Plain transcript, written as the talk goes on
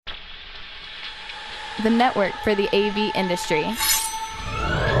the network for the AV industry.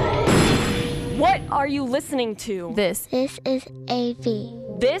 What are you listening to? This is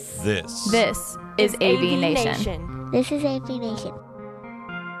AV. This is AV Nation. This is AV Nation.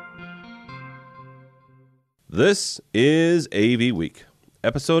 This is AV Week,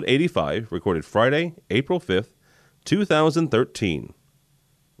 episode 85, recorded Friday, April 5th, 2013.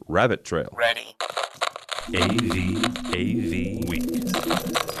 Rabbit Trail. Ready. AV Week.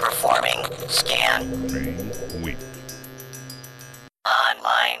 Performing scan. Week.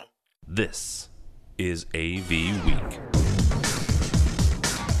 Online. This is AV Week.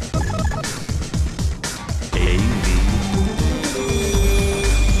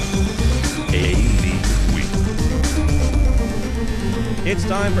 AV Week. It's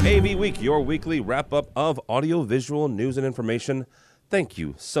time for AV Week, your weekly wrap-up of audio-visual news and information. Thank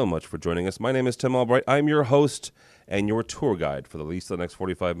you so much for joining us. My name is Tim Albright. I'm your host and your tour guide for at least the next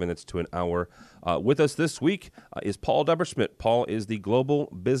 45 minutes to an hour. With us this week is Paul Deberschmidt. Paul is the Global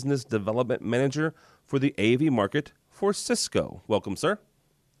Business Development Manager for the AV market for Cisco. Welcome, sir.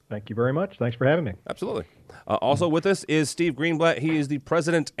 Thank you very much. Thanks for having me. Absolutely. Also with us is Steve Greenblatt. He is the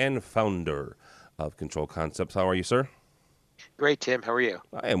president and founder of Control Concepts. How are you, sir? Great, Tim. How are you?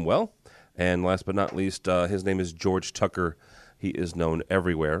 I am well. And last but not least, his name is George Tucker. He is known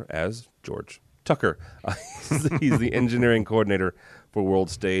everywhere as George Tucker. He's the engineering coordinator for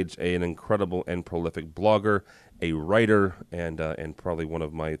World Stage, an incredible and prolific blogger, a writer, and probably one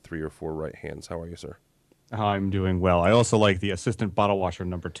of my 3 or 4 right hands. How are you, sir? I'm doing well. I also like the assistant bottle washer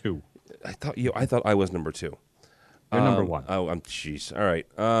number 2. I thought I was number 2. You're number 1. Oh, jeez. All right.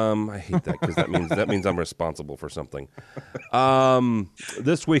 I hate that because that means I'm responsible for something.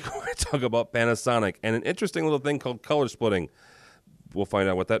 This week we're going to talk about Panasonic and an interesting little thing called color splitting. We'll find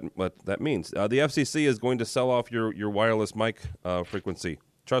out what that means. The FCC is going to sell off your wireless mic frequency.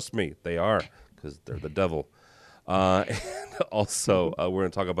 Trust me, they are, because they're the devil. And also, we're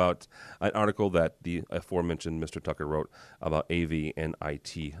going to talk about an article that the aforementioned Mr. Tucker wrote about AV and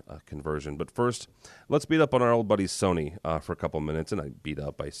IT conversion. But first, let's beat up on our old buddy Sony for a couple minutes. And I beat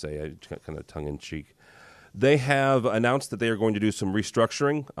up, I say, kind of tongue-in-cheek. They have announced that they are going to do some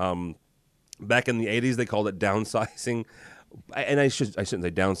restructuring. Back in the 80s, they called it downsizing. And I shouldn't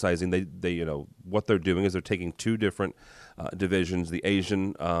say downsizing. They what they're doing is they're taking 2 different divisions, the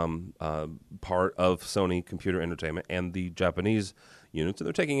Asian part of Sony Computer Entertainment and the Japanese units, and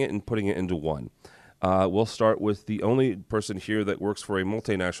they're taking it and putting it into one. We'll start with the only person here that works for a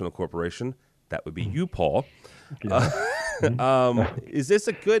multinational corporation. That would be you, Paul. Yeah. Is this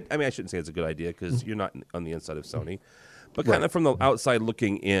a good? I mean, I shouldn't say it's a good idea because you're not on the inside of Sony. But kind of from the outside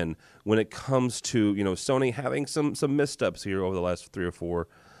looking in, when it comes to Sony having some missteps here over the last 3 or 4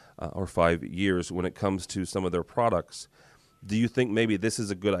 or 5 years when it comes to some of their products, do you think maybe this is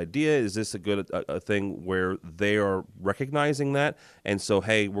a good idea? Is this a good a thing where they are recognizing that and so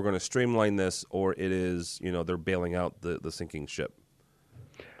hey, we're going to streamline this, or it is they're bailing out the sinking ship?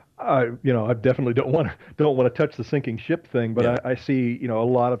 I definitely don't want to touch the sinking ship thing, but yeah. I see, a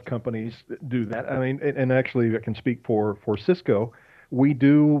lot of companies do that. I mean, and actually I can speak for Cisco. We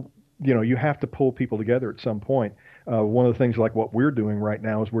do, you have to pull people together at some point. One of the things like what we're doing right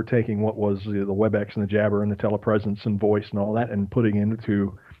now is we're taking what was the WebEx and the Jabber and the telepresence and voice and all that and putting it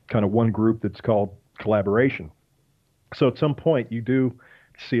into kind of one group that's called collaboration. So at some point you do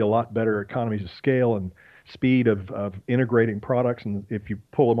see a lot better economies of scale and speed of integrating products, and if you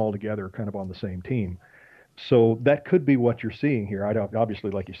pull them all together kind of on the same team. So that could be what you're seeing here. I don't, obviously,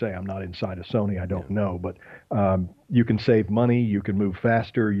 like you say, I'm not inside of Sony. I don't know, but you can save money, you can move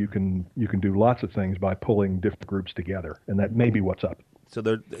faster, you can do lots of things by pulling different groups together, and that may be what's up. So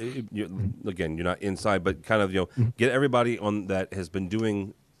you're not inside, but kind of get everybody on that has been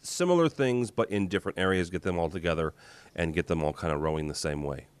doing similar things, but in different areas, get them all together and get them all kind of rowing the same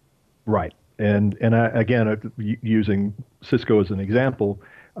way. Right. And again, using Cisco as an example,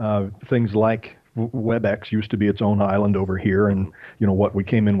 things like WebEx used to be its own island over here, and what we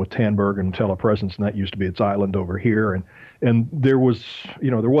came in with Tandberg and telepresence, and that used to be its island over here, and there was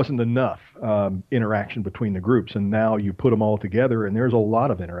there wasn't enough interaction between the groups, and now you put them all together, and there's a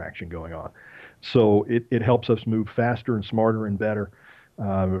lot of interaction going on. So it helps us move faster and smarter and better,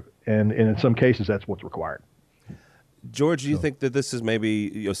 and in some cases that's what's required. George, do you think that this is maybe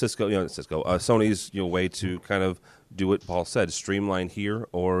Sony's way to kind of do what Paul said, streamline here,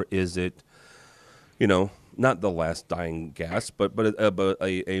 or is it, not the last dying gasp, but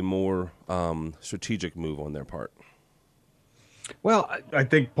a more strategic move on their part? Well, I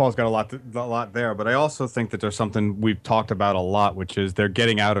think Paul's got a lot there, but I also think that there's something we've talked about a lot, which is they're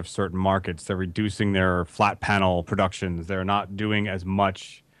getting out of certain markets. They're reducing their flat panel productions. They're not doing as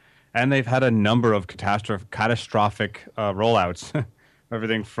much and they've had a number of catastrophic rollouts.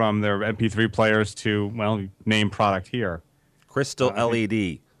 Everything from their MP3 players to, well, name product here. Crystal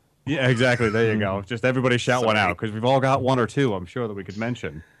LED. Yeah, exactly. There you go. Just everybody shout one out, because we've all got one or two, I'm sure, that we could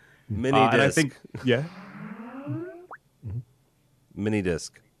mention. Mini disc. And I think, yeah. Mini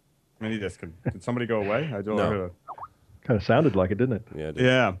disc. Mini disc. Did somebody go away? I don't No. know. Kind of sounded like it, didn't it? Yeah. It did.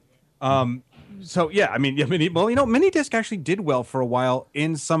 Yeah. So yeah, I mean, mini disc actually did well for a while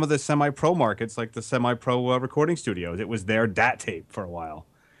in some of the semi-pro markets, like the semi-pro recording studios. It was their DAT tape for a while.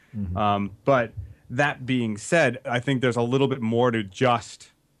 But that being said, I think there's a little bit more to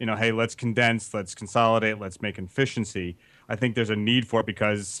just, hey, let's condense, let's consolidate, let's make efficiency. I think there's a need for it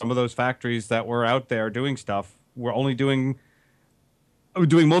because some of those factories that were out there doing stuff were only doing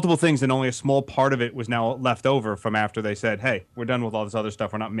multiple things, and only a small part of it was now left over from after they said, hey, we're done with all this other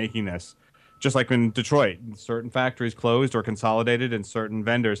stuff, we're not making this. Just like in Detroit, certain factories closed or consolidated, and certain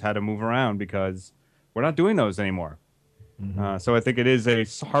vendors had to move around because we're not doing those anymore. So I think it is a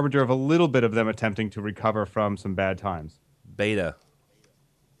harbinger of a little bit of them attempting to recover from some bad times. Beta.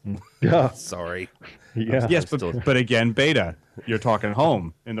 Yeah. Sorry. Yeah. Yes, but again, beta. You're talking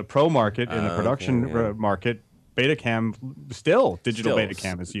home. In the pro market, in the production market, Betacam, digital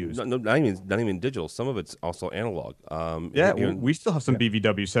Betacam is used. No, not even digital. Some of it's also analog. We still have some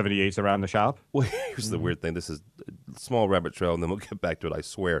BVW 78s around the shop. Well, here's the weird thing. This is a small rabbit trail, and then we'll get back to it, I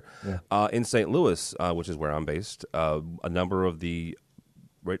swear. Yeah. In St. Louis, which is where I'm based, a number of the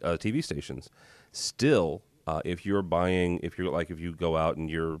TV stations still, if you go out and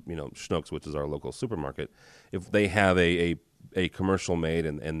you're, Schnucks, which is our local supermarket, if they have a commercial made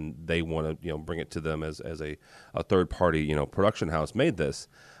and they want to bring it to them as a third party production house made this,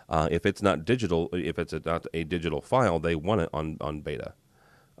 if it's not digital, if it's not a digital file, they want it on beta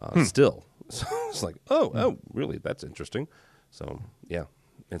still. So it's like, oh really, that's interesting. So yeah,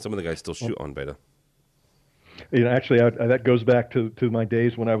 and some of the guys still shoot on beta. Actually, that goes back to my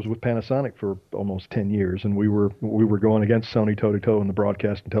days when I was with Panasonic for almost 10 years, and we were going against Sony toe-to-toe in the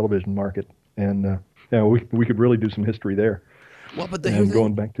broadcast and television market, and we could really do some history there. Well, but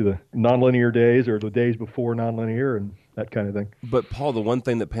going back to the nonlinear days or the days before nonlinear and that kind of thing. But Paul, the one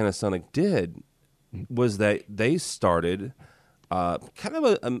thing that Panasonic did was that they started kind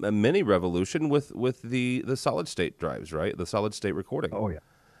of a mini revolution with the solid state drives, right? The solid state recording. Oh yeah,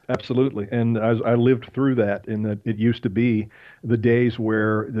 absolutely. And I lived through that. In that it used to be the days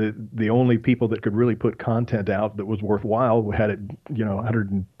where the only people that could really put content out that was worthwhile had it,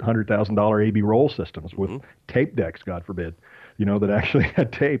 $100,000 AV roll systems with tape decks, God forbid. That actually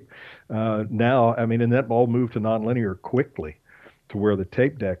had tape. Now, and that all moved to nonlinear quickly to where the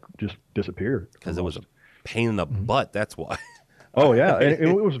tape deck just disappeared. Because it was a pain in the butt, that's why. Oh, yeah.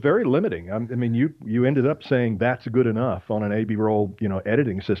 And it was very limiting. You ended up saying that's good enough on an AV roll,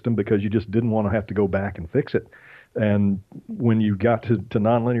 editing system because you just didn't want to have to go back and fix it. And when you got to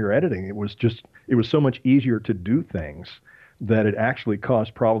nonlinear editing, it was so much easier to do things that it actually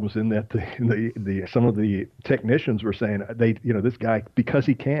caused problems in that some of the technicians were saying this guy, because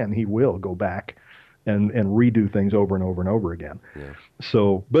he will go back and redo things over and over and over again. Yeah.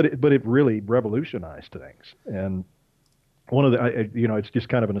 So, but it really revolutionized things. And one of the, it's just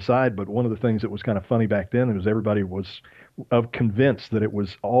kind of an aside, but one of the things that was kind of funny back then was everybody was convinced that it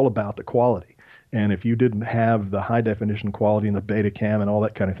was all about the quality. And if you didn't have the high definition quality and the Betacam and all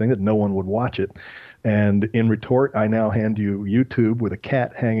that kind of thing, that no one would watch it. And in retort, I now hand you YouTube with a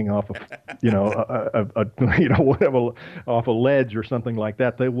cat hanging off of, whatever, off a ledge or something like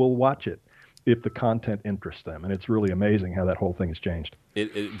that. They will watch it if the content interests them. And it's really amazing how that whole thing has changed.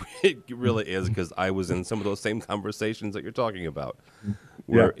 It really is, because I was in some of those same conversations that you're talking about,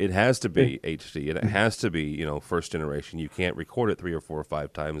 where it has to be HD and it has to be, first generation. You can't record it 3 or 4 or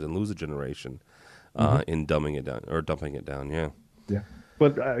 5 times and lose a generation in dumbing it down or dumping it down. Yeah. Yeah.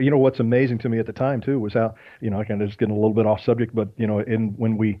 But what's amazing to me at the time too was how I kind of just getting a little bit off subject, but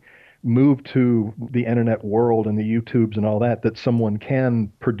when we moved to the internet world and the YouTubes and all that someone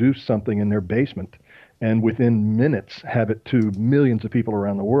can produce something in their basement and within minutes have it to millions of people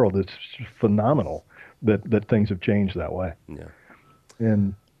around the world. It's phenomenal that things have changed that way. Yeah.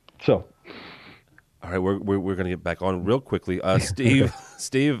 And so. All right, we're going to get back on real quickly. Steve,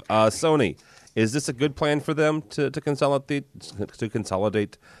 Sony. Is this a good plan for them to consolidate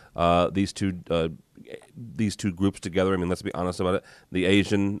these two groups together? Let's be honest about it. The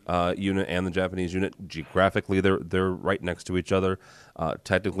Asian unit and the Japanese unit, geographically, they're right next to each other.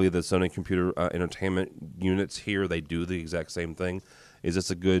 Technically, the Sony Computer Entertainment units here, they do the exact same thing. Is this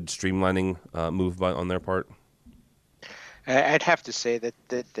a good streamlining move on their part? I'd have to say that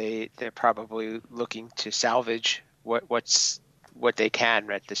they're probably looking to salvage what's what they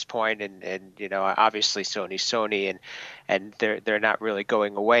can at this point, and obviously Sony, and they're not really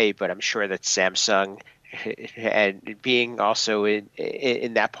going away, but I'm sure that Samsung, and being also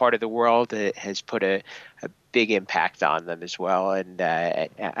in that part of the world, it has put a big impact on them as well. And I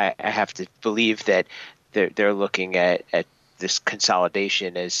have to believe that they're looking at this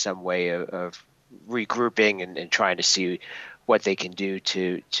consolidation as some way of regrouping and trying to see what they can do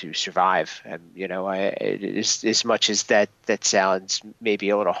to survive. As much as that sounds maybe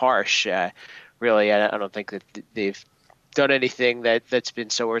a little harsh, really, I don't think that they've done anything that's been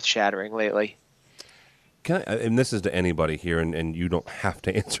so earth-shattering lately. And this is to anybody here, and you don't have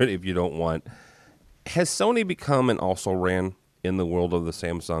to answer it if you don't want. Has Sony become an also-ran in the world of the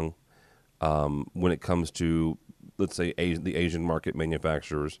Samsung when it comes to, let's say, the Asian market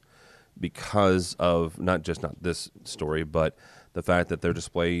manufacturers, because of not this story, but the fact that their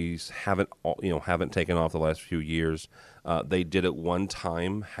displays haven't taken off the last few years? They did at one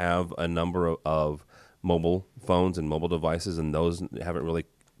time have a number of mobile phones and mobile devices, and those haven't really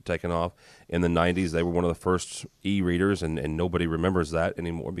taken off. In the 90s, they were one of the first e-readers, and nobody remembers that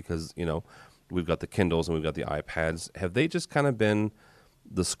anymore because, we've got the Kindles and we've got the iPads. Have they just kind of been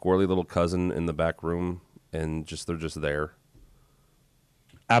the squirrely little cousin in the back room, and they're just there?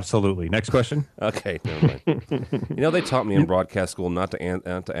 Absolutely. Next question. Okay, never mind. They taught me in broadcast school not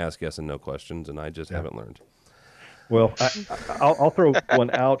to ask yes and no questions, and I just haven't learned. Well, I'll throw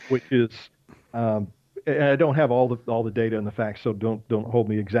one out, which is, I don't have all the data and the facts, so don't hold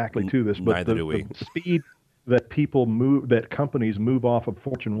me exactly to this. But Neither do we. The speed that companies move off of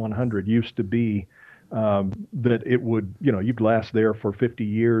Fortune 100 used to be that it would, you'd last there for 50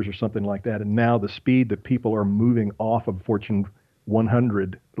 years or something like that. And now the speed that people are moving off of Fortune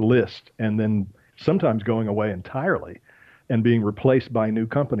 100 list and then sometimes going away entirely and being replaced by new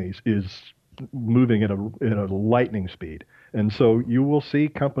companies is moving at a lightning speed. And so you will see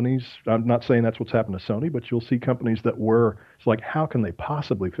companies, I'm not saying that's what's happened to Sony, but you'll see companies it's like, how can they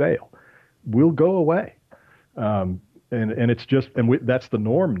possibly fail? We'll go away. And it's just, that's the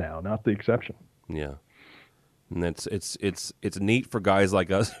norm now, not the exception. Yeah. And it's neat for guys like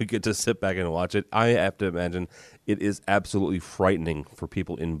us who get to sit back and watch it. I have to imagine it is absolutely frightening for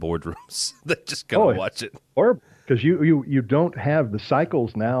people in boardrooms that just gotta watch it. Or because you don't have the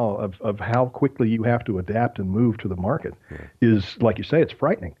cycles now of how quickly you have to adapt and move to the market. Is, like you say, it's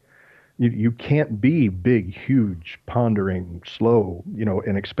frightening. You can't be big, huge, pondering, slow,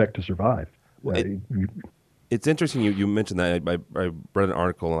 and expect to survive. It's interesting you mentioned that. I read an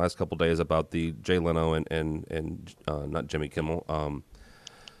article in the last couple of days about the Jay Leno and not Jimmy Kimmel.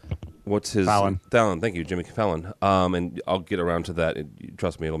 What's his Fallon? Thank you, Jimmy Fallon. And I'll get around to that.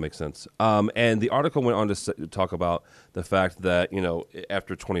 Trust me, it'll make sense. And the article went on to talk about the fact that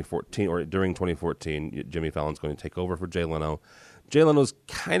after 2014 or during 2014, Jimmy Fallon's going to take over for Jay Leno. Jay Leno's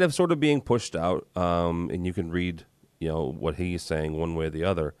kind of sort of being pushed out, and you can read what he's saying one way or the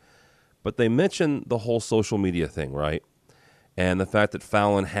other. But they mention the whole social media thing, right? And the fact that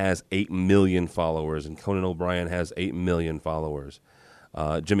Fallon has 8 million followers and Conan O'Brien has 8 million followers.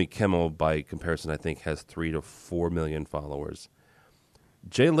 Jimmy Kimmel, by comparison, I think has 3 to 4 million followers.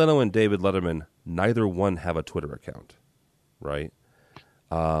 Jay Leno and David Letterman, neither one have a Twitter account, right?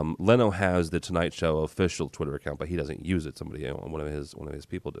 Leno has the Tonight Show official Twitter account, but he doesn't use it. Somebody, one of his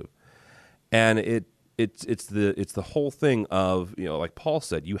people do. And it's the whole thing of, like Paul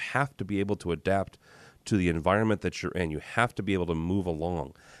said, you have to be able to adapt to the environment that you're in. You have to be able to move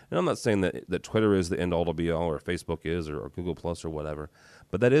along. And I'm not saying that Twitter is the end all to be all, or Facebook is, or Google Plus or whatever,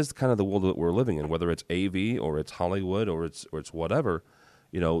 but that is kind of the world that we're living in. Whether it's AV or it's Hollywood or it's whatever,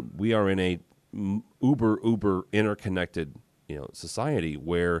 we are in a uber interconnected society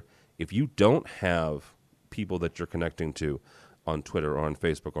where if you don't have people that you're connecting to on Twitter or on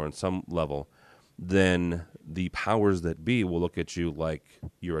Facebook or on some level, then the powers that be will look at you like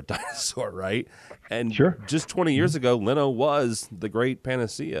you're a dinosaur, right? And sure. Just 20 years ago, Leno was the great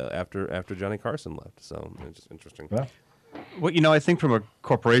panacea after Johnny Carson left. So it's just interesting. Yeah. Well, I think from a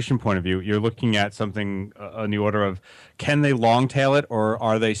corporation point of view, you're looking at something on the order of, can they long tail it, or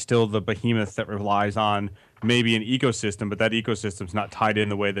are they still the behemoth that relies on maybe an ecosystem, but that ecosystem's not tied in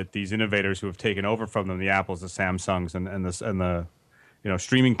the way that these innovators who have taken over from them, the Apples, the Samsungs, and the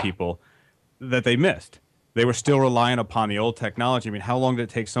streaming people, that they missed. They were still relying upon the old technology. I mean, how long did it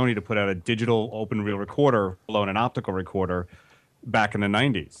take Sony to put out a digital open reel recorder, alone an optical recorder, back in the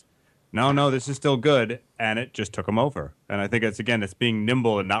 90s? No, this is still good, and it just took them over. And I think it's being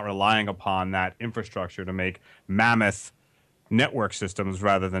nimble and not relying upon that infrastructure to make mammoth network systems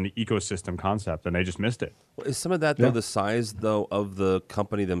rather than the ecosystem concept, and they just missed it. Well, is some of that, though, the size, though, of the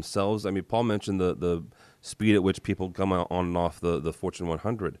company themselves? I mean, Paul mentioned the speed at which people come out on and off the Fortune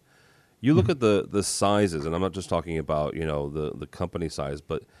 100. You look at the sizes, and I'm not just talking about, the company size,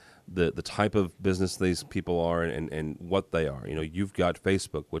 but the type of business these people are and what they are. You've got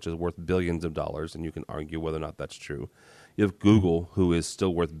Facebook, which is worth billions of dollars, and you can argue whether or not that's true. You have Google, who is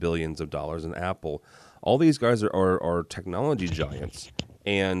still worth billions of dollars, and Apple. All these guys are technology giants,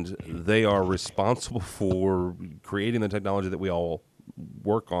 and they are responsible for creating the technology that we all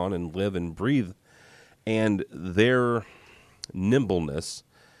work on and live and breathe. And their nimbleness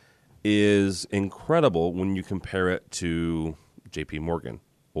is incredible when you compare it to J.P. Morgan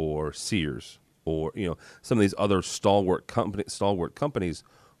or Sears or some of these other stalwart companies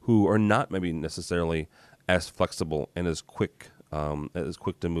who are not maybe necessarily as flexible and as quick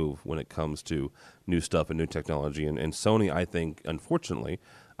to move when it comes to new stuff and new technology. And Sony, I think, unfortunately,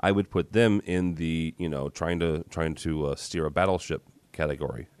 I would put them in the trying to steer a battleship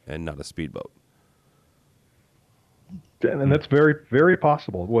category and not a speedboat. And that's very, very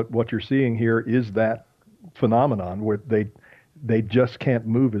possible. What you're seeing here is that phenomenon where they just can't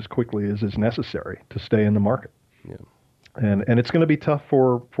move as quickly as is necessary to stay in the market. Yeah. And it's going to be tough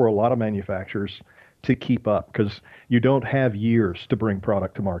for a lot of manufacturers to keep up because you don't have years to bring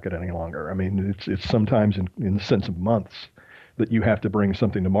product to market any longer. I mean, it's sometimes in the sense of months that you have to bring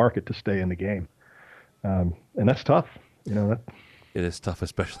something to market to stay in the game. And that's tough. It is tough,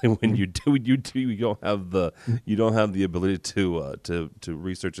 especially when you don't have the ability to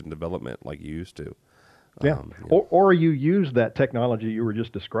research and development like you used to. Yeah. Or you use that technology you were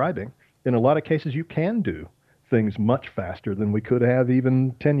just describing. In a lot of cases, you can do things much faster than we could have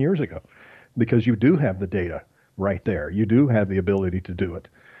even 10 years ago because you do have the data right there. You do have the ability to do it.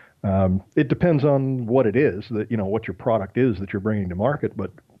 It depends on what it is what your product is that you're bringing to market.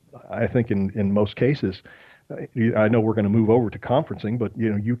 But I think in most cases, I know we're going to move over to conferencing, but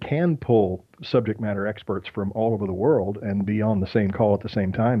you can pull subject matter experts from all over the world and be on the same call at the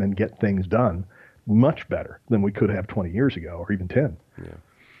same time and get things done much better than we could have 20 years ago or even 10. Yeah.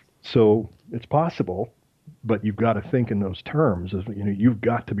 So it's possible, but you've got to think in those terms. You've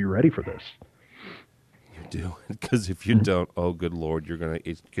got to be ready for this. You do, because if you don't, oh good Lord, you're going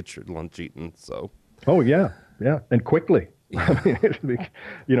to get your lunch eaten. So. Oh yeah, and quickly. I mean,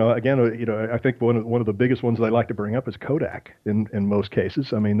 I think one of the biggest ones they like to bring up is Kodak. In most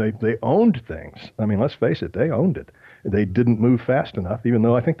cases, I mean, they owned things. I mean, let's face it, they owned it. They didn't move fast enough, even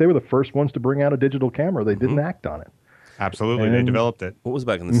though I think they were the first ones to bring out a digital camera. They didn't act on it. Absolutely, they developed it. What was it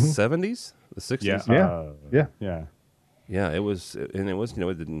back in the 70s, the 60s? Yeah. It was, it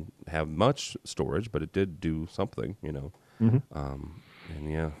didn't have much storage, but it did do something, And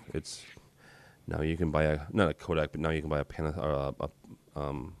it's. Now you can buy not a Kodak, but now you can buy a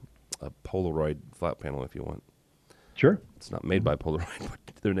Polaroid flat panel if you want. Sure. It's not made by Polaroid, but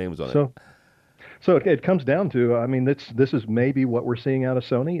their name's on it. So it comes down to, I mean, this is maybe what we're seeing out of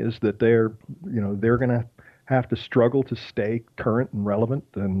Sony is that they're going to have to struggle to stay current and relevant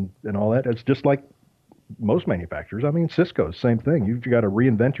and all that. It's just like most manufacturers. I mean, Cisco, same thing. You've got to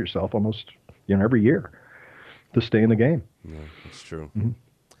reinvent yourself almost every year to stay in the game. Yeah, that's true. Mm-hmm.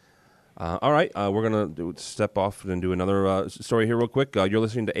 All right, we're going to step off and do another story here real quick. You're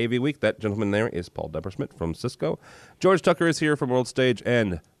listening to AV Week. That gentleman there is Paul Depperschmidt from Cisco. George Tucker is here from World Stage,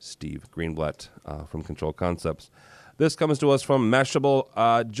 and Steve Greenblatt from Control Concepts. This comes to us from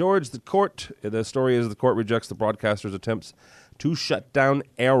Mashable. George, the story is the court rejects the broadcaster's attempts to shut down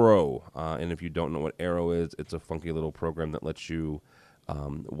Arrow. And if you don't know what Arrow is, it's a funky little program that lets you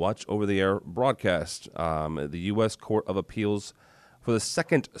watch over-the-air broadcast. The U.S. Court of Appeals for the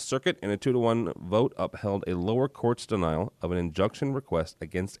Second Circuit, in a 2-1 vote, upheld a lower court's denial of an injunction request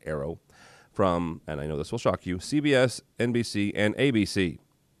against Arrow from, and I know this will shock you, CBS, NBC, and ABC.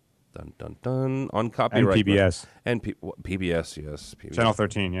 Dun, dun, dun, on copyright. And PBS. And PBS, yes. PBS. Channel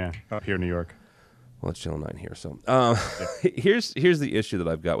 13, yeah, up here in New York. Well, it's Channel 9 here. So here's the issue that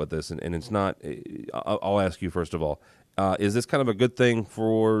I've got with this, and it's not, I'll ask you first of all, is this kind of a good thing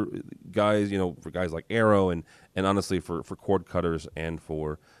for guys, for guys like Arrow and honestly for cord cutters and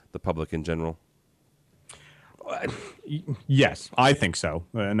for the public in general? Yes, I think so.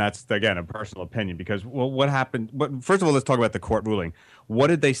 And that's, again, a personal opinion because, what happened? First of all, let's talk about the court ruling. What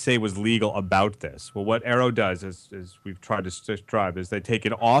did they say was legal about this? Well, what Arrow does, as we've tried to describe, is they take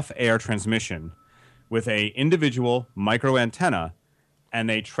an off-air transmission with a individual micro antenna and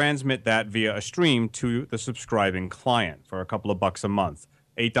they transmit that via a stream to the subscribing client for a couple of bucks a month.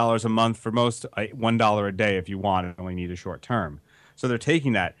 $8 a month for most, $1 a day if you want and only need a short term. So they're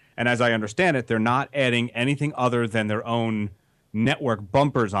taking that, and as I understand it, they're not adding anything other than their own network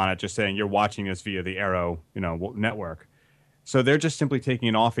bumpers on it just saying you're watching this via the Arrow, network. So they're just simply taking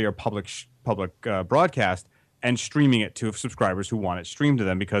an off-air public broadcast and streaming it to subscribers who want it streamed to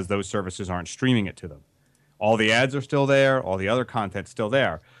them because those services aren't streaming it to them. All the ads are still there. All the other content's still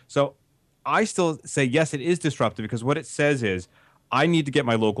there. So I still say, yes, it is disruptive because what it says is I need to get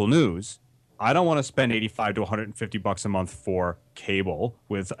my local news. I don't want to spend $85 to $150 a month for cable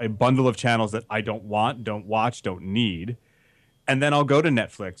with a bundle of channels that I don't want, don't watch, don't need. And then I'll go to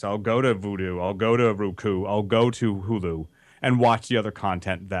Netflix, I'll go to Vudu, I'll go to Roku, I'll go to Hulu and watch the other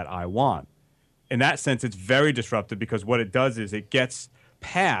content that I want. In that sense, it's very disruptive because what it does is it gets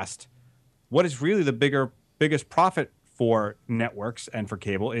past what is really the biggest profit for networks and for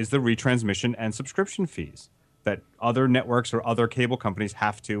cable is the retransmission and subscription fees that other networks or other cable companies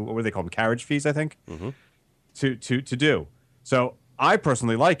have to, what were they called, carriage fees, I think, to do. So I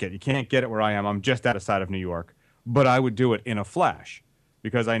personally like it. You can't get it where I am. I'm just outside of New York, but I would do it in a flash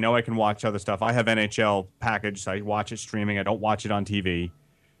because I know I can watch other stuff. I have NHL packaged. I watch it streaming. I don't watch it on TV.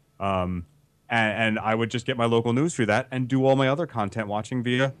 And I would just get my local news through that and do all my other content watching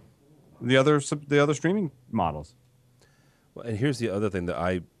via the other streaming models. Well, and here's the other thing that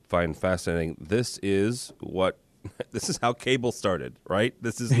I find fascinating. This is how cable started, right?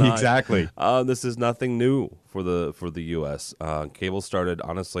 This is not, exactly. This is nothing new for the U.S. Cable started,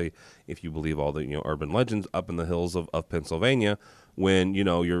 honestly, if you believe all the urban legends, up in the hills of Pennsylvania, when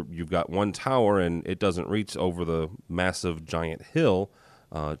you've got one tower and it doesn't reach over the massive giant hill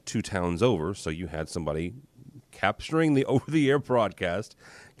 2 towns over. So you had somebody capturing the over-the-air broadcast,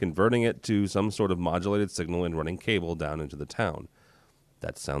 converting it to some sort of modulated signal, and running cable down into the town.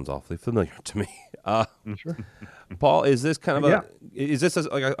 That sounds awfully familiar to me. Sure. Paul, is this kind of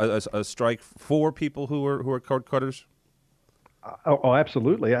a strike for people who are cord cutters? Oh,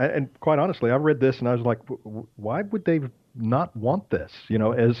 absolutely. And quite honestly, I read this and I was like, why would they not want this?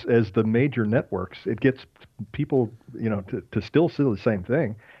 As the major networks, it gets people, to still see the same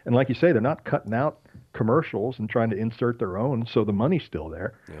thing. And like you say, they're not cutting out commercials and trying to insert their own, so the money's still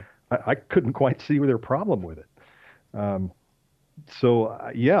there. Yeah. I couldn't quite see their problem with it. I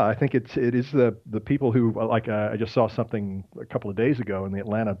think it is the people who, like, I just saw something a couple of days ago in the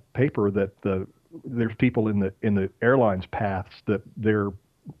Atlanta paper that there's people in the airlines paths that their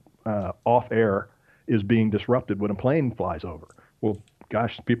off air is being disrupted when a plane flies over. Well,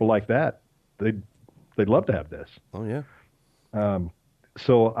 gosh, people like that, they'd love to have this. Oh yeah.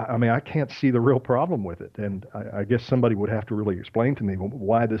 So I can't see the real problem with it, and I guess somebody would have to really explain to me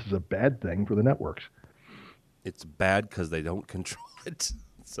why this is a bad thing for the networks. It's bad because they don't control it.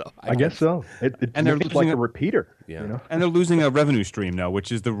 So I guess so. And they're losing like a repeater. Yeah. And they're losing a revenue stream now,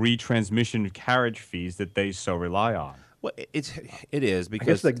 which is the retransmission carriage fees that they so rely on. Well, it is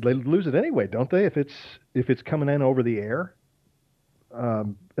because I guess they lose it anyway, don't they? If it's coming in over the air.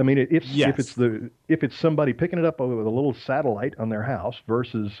 If it's somebody picking it up with a little satellite on their house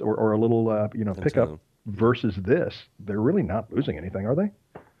versus or a little pickup versus this, they're really not losing anything, are they?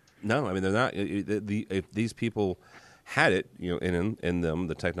 No, I mean they're not. If these people had it, in them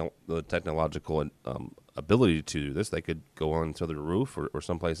the technological ability to do this, they could go onto the roof or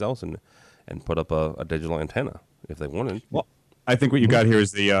someplace else and put up a digital antenna if they wanted. Well, I think what you got here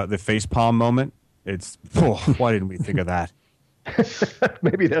is the face palm moment. It's why didn't we think of that?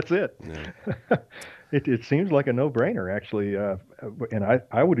 Maybe that's it. Yeah. It seems like a no-brainer, actually, and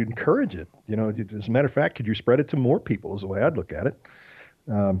I would encourage it. As a matter of fact, could you spread it to more people? Is the way I'd look at it.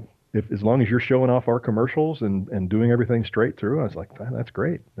 As long as you're showing off our commercials and doing everything straight through, I was like, that's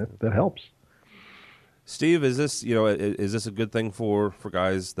great. That helps. Steve, is this a good thing for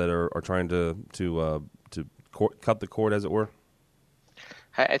guys that are trying to cut the cord, as it were?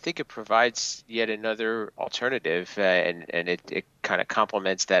 I think it provides yet another alternative, and it kind of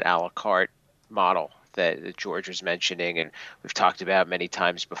complements that a la carte model that George was mentioning, and we've talked about many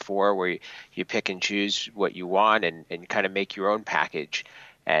times before, where you pick and choose what you want and kind of make your own package.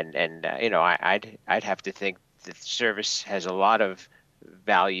 And I'd have to think the service has a lot of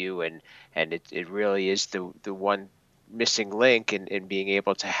value, and it really is the one missing link in being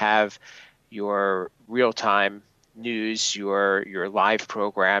able to have your real-time news, your live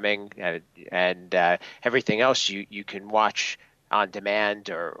programming, and everything else you can watch on demand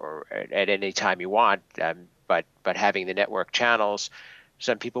or at any time you want. But having the network channels,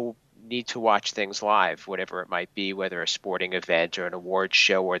 some people need to watch things live, whatever it might be, whether a sporting event or an awards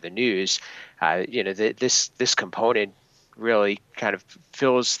show or the news. This component really kind of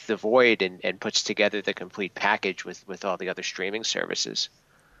fills the void and puts together the complete package with all the other streaming services.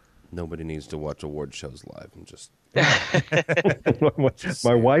 Nobody needs to watch award shows live. I'm just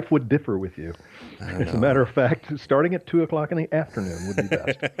My wife would differ with you. As a matter of fact, starting at 2:00 in the afternoon would be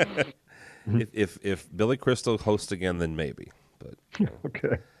best. If Billy Crystal hosts again, then maybe. But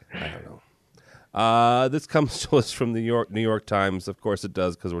Okay. I don't know. This comes to us from the New York Times. Of course, it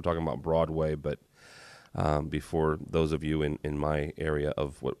does because we're talking about Broadway. But before those of you in my area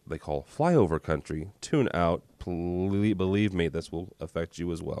of what they call flyover country tune out, believe me, this will affect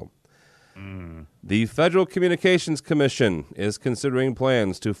you as well. The Federal Communications Commission is considering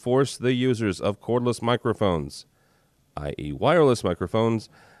plans to force the users of cordless microphones, i.e. wireless microphones,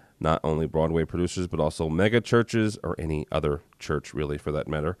 not only Broadway producers, but also mega churches or any other church, really, for that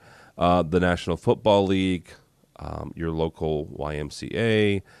matter, the National Football League, your local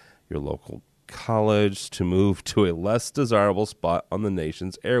YMCA, your local college, to move to a less desirable spot on the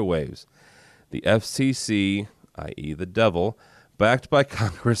nation's airwaves. The FCC, i.e. the devil, backed by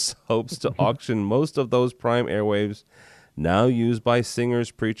Congress, hopes to auction most of those prime airwaves now used by singers,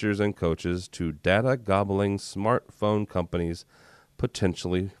 preachers, and coaches to data-gobbling smartphone companies,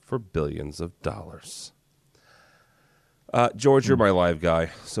 potentially for billions of dollars. George, you're my live guy,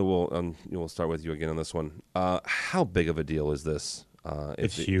 so we'll start with you again on this one. How big of a deal is this?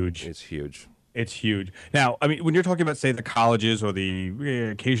 It's huge. It's huge. It's huge. Now, I mean, when you're talking about, say, the colleges or the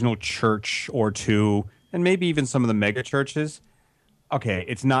occasional church or two, and maybe even some of the mega churches, okay,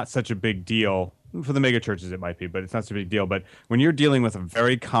 it's not such a big deal. For the mega churches, it might be, but it's not such a big deal. But when you're dealing with a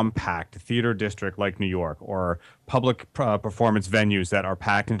very compact theater district like New York or public performance venues that are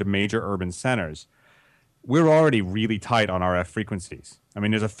packed into major urban centers, we're already really tight on RF frequencies. I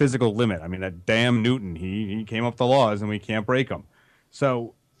mean, there's a physical limit. I mean, that damn Newton, he came up with the laws and we can't break them.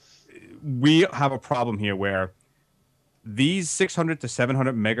 So we have a problem here where these 600 to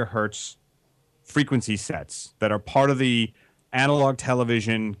 700 megahertz frequency sets that are part of the analog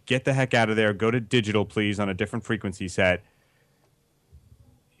television, get the heck out of there, go to digital, please, on a different frequency set,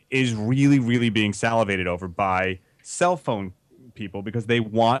 is really, really being salivated over by cell phone people because they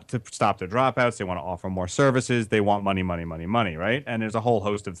want to stop their dropouts, they want to offer more services, they want money, money, money, money, right? And there's a whole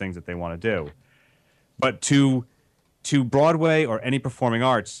host of things that they want to do. But to Broadway or any performing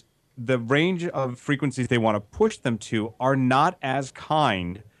arts, the range of frequencies they want to push them to are not as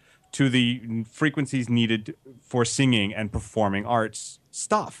kind to the frequencies needed for singing and performing arts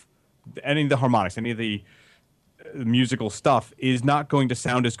stuff. Any of the harmonics, any of the musical stuff is not going to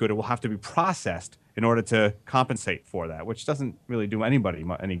sound as good. It will have to be processed in order to compensate for that, which doesn't really do anybody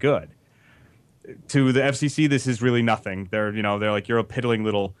any good. To the FCC, this is really nothing. They're like, you're a piddling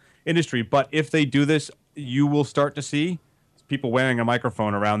little industry. But if they do this, you will start to see people wearing a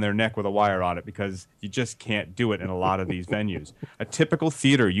microphone around their neck with a wire on it because you just can't do it in a lot of these venues. A typical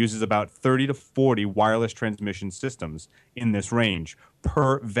theater uses about 30 to 40 wireless transmission systems in this range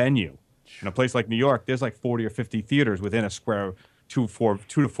per venue. In a place like New York, there's like 40 or 50 theaters within a square 2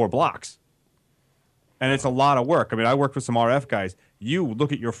 to 4 blocks. And it's a lot of work. I mean, I worked with some RF guys. You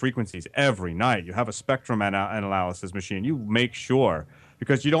look at your frequencies every night. You have a spectrum analysis machine. You make sure,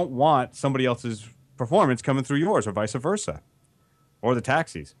 because you don't want somebody else's performance coming through yours or vice versa. Or the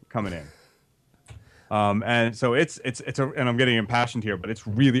taxis coming in. And so it's and I'm getting impassioned here, but it's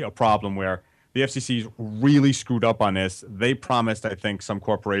really a problem where the FCC's really screwed up on this. They promised, I think, some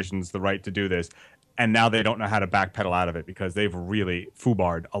corporations the right to do this, and now they don't know how to backpedal out of it because they've really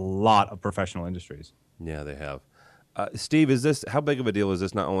foobarred a lot of professional industries. Yeah, they have. Steve, how big of a deal is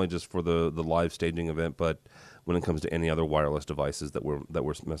this? Not only just for the live staging event, but when it comes to any other wireless devices that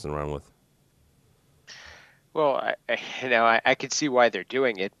we're messing around with? Well, I could see why they're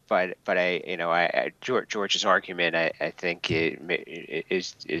doing it, but George's argument, I think,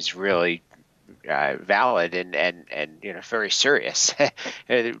 is really valid and very serious.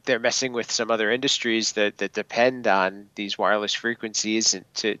 They're messing with some other industries that depend on these wireless frequencies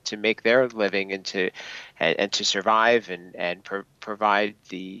to make their living and to survive and provide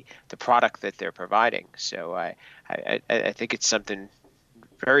the product that they're providing. So I think it's something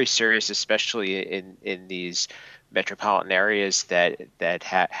very serious, especially in these metropolitan areas that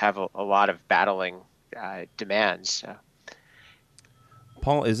have a lot of battling demands.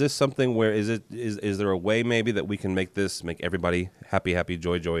 Paul, is this something where is there a way maybe that we can make everybody happy,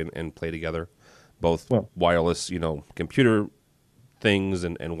 joy, and play together, both wireless, computer things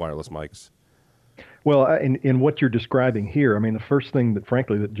and wireless mics? Well, in what you're describing here, I mean, the first thing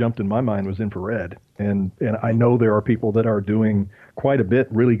that jumped in my mind was infrared, and I know there are people that are doing quite a bit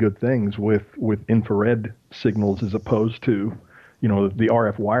really good things with infrared signals as opposed to, the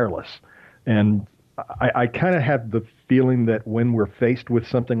RF wireless, and I kind of have the feeling that when we're faced with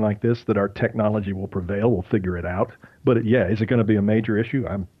something like this, that our technology will prevail. We'll figure it out. But is it going to be a major issue?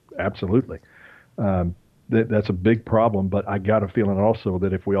 absolutely. That's a big problem, but I got a feeling also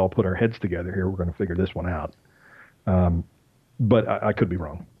that if we all put our heads together here, we're going to figure this one out. But I could be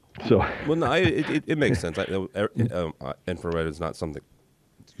wrong. So, well, no, it makes sense. Infrared is not something,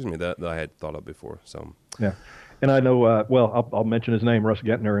 that I had thought of before. So, yeah. And I know, I'll mention his name, Russ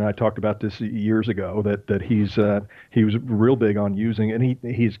Gentner, and I talked about this years ago, that he was real big on using, and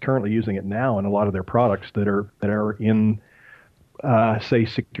he's currently using it now in a lot of their products that are in, say,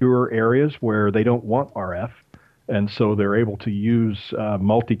 secure areas where they don't want RF, and so they're able to use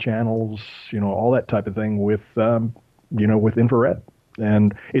multi-channels, all that type of thing with infrared.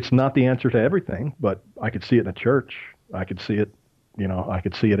 And it's not the answer to everything, but I could see it in a church. I could see it,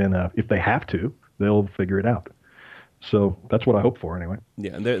 if they have to, they'll figure it out. So that's what I hope for, anyway.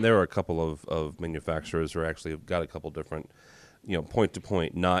 Yeah, and there are a couple of manufacturers who actually have got a couple different, point to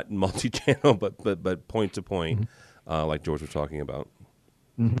point, not multi-channel, but point to point, like George was talking about.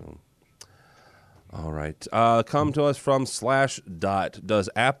 Mm-hmm. All right, come to us from /Dot. Does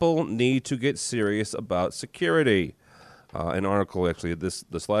Apple need to get serious about security? An article, actually, the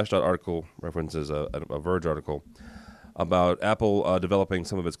 /Dot article references a Verge article about Apple developing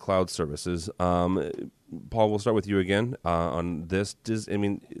some of its cloud services. Paul, we'll start with you again on this.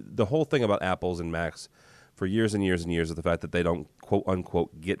 The whole thing about Apples and Macs for years and years and years is the fact that they don't, quote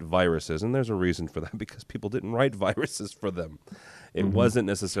unquote, get viruses. And there's a reason for that, because people didn't write viruses for them. It wasn't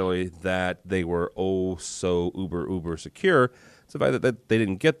necessarily that they were so uber secure. It's the fact that they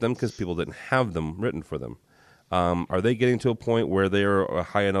didn't get them because people didn't have them written for them. Are they getting to a point where they're a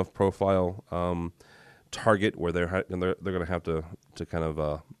high enough profile target where they're going to have to kind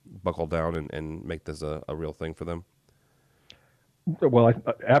of buckle down and make this a real thing for them? Well,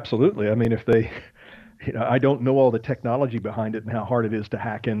 absolutely. I mean, if they, I don't know all the technology behind it and how hard it is to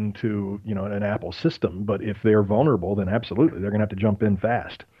hack into, an Apple system, but if they're vulnerable, then absolutely, they're going to have to jump in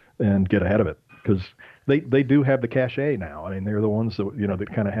fast and get ahead of it, because they do have the cachet now. I mean, they're the ones that,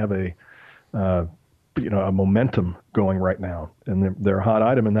 that kind of have a momentum going right now, and they're a hot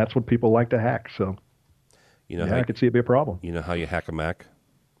item, and that's what people like to hack. So, I could see it be a problem. You know how you hack a Mac?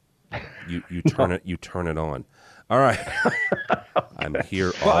 You turn it on. All right, I'm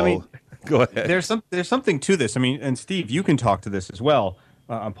here. Go ahead. There's something to this. I mean, and Steve, you can talk to this as well.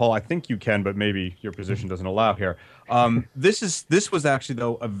 Paul, I think you can, but maybe your position doesn't allow here. This was actually,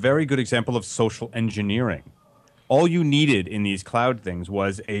 though, a very good example of social engineering. All you needed in these cloud things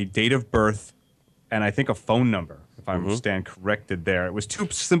was a date of birth and I think a phone number, if I stand corrected there. It was two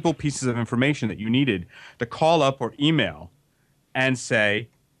simple pieces of information that you needed to call up or email and say,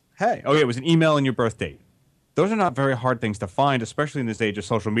 hey, it was an email and your birth date. Those are not very hard things to find, especially in this age of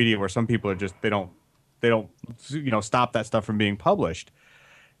social media where some people are just, they don't stop that stuff from being published.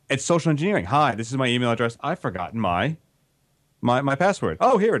 It's social engineering. Hi, this is my email address. I've forgotten my password.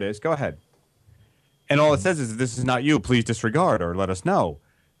 Oh, here it is. Go ahead. And all it says is, this is not you. Please disregard or let us know.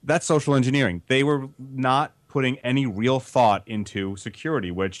 That's social engineering. They were not putting any real thought into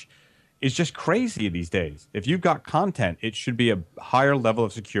security, which is just crazy these days. If you've got content, it should be a higher level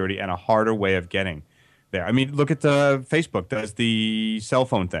of security and a harder way of getting there. I mean, look at Facebook does the cell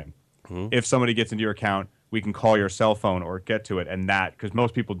phone thing. If somebody gets into your account, we can call your cell phone or get to it, and that, because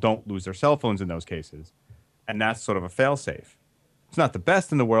most people don't lose their cell phones in those cases, and that's sort of a fail-safe. It's not the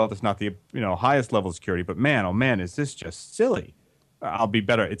best in the world. It's not the highest level of security, but man, oh man, is this just silly. I'll be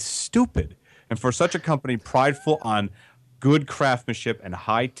better. It's stupid. And for such a company prideful on good craftsmanship and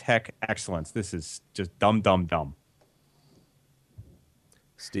high-tech excellence, this is just dumb.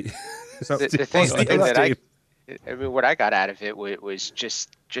 Steve. What I got out of it was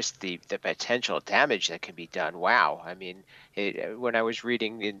just the potential damage that can be done. Wow. I mean, when I was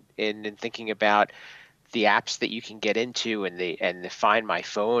reading and thinking about the apps that you can get into and the Find My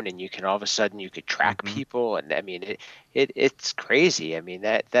Phone, and you can all of a sudden you could track people, and I mean it's crazy. I mean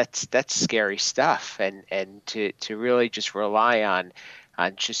that's scary stuff, and to really just rely on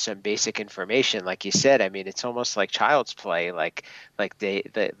just some basic information, like you said. I mean, it's almost like child's play. Like they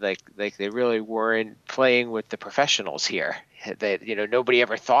really weren't playing with the professionals here. That nobody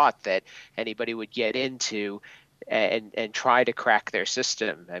ever thought that anybody would get into and try to crack their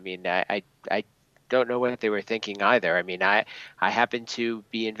system. I mean, I don't know what they were thinking either. I mean, I happen to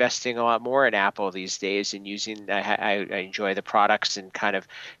be investing a lot more in Apple these days and using. I enjoy the products and kind of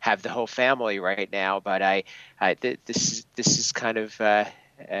have the whole family right now. But this is kind of a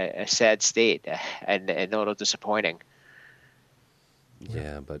sad state and a little disappointing.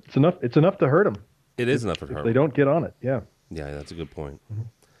 Yeah, but it's enough to hurt them. It is enough to hurt them. They don't get on it. Yeah. Yeah, that's a good point.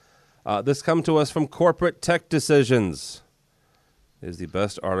 This comes to us from Corporate Tech Decisions. It is the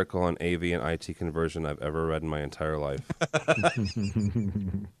best article on AV and IT conversion I've ever read in my entire life.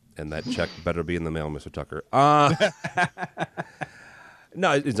 And that check better be in the mail, Mr. Tucker.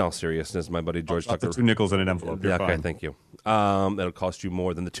 No, it's all seriousness. My buddy George Tucker. The 2 nickels in an envelope. You're okay, fine. thank you. That'll cost you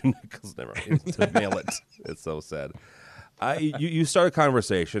more than the 2 nickels never to mail it. It's so sad. You start a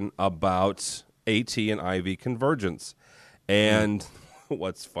conversation about AT and IV convergence. And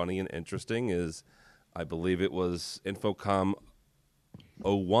what's funny and interesting is I believe it was Infocom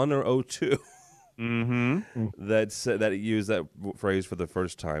 01 or 02 that used that phrase for the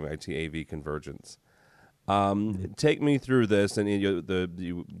first time, IT AV convergence. Take me through this, and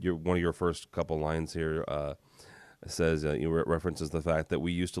your one of your first couple lines here says references the fact that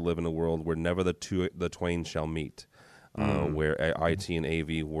we used to live in a world where never the twain shall meet, where IT and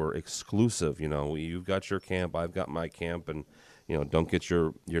AV were exclusive. You've got your camp, I've got my camp, and don't get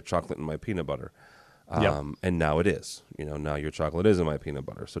your chocolate in my peanut butter. And now it is. Now your chocolate is in my peanut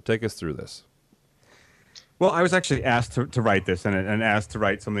butter. So take us through this. Well, I was actually asked to write this and asked to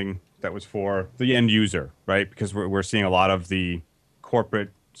write something that was for the end user, right? Because we're seeing a lot of the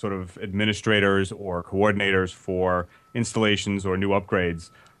corporate sort of administrators or coordinators for installations or new upgrades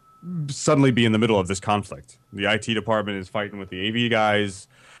suddenly be in the middle of this conflict. The IT department is fighting with the AV guys,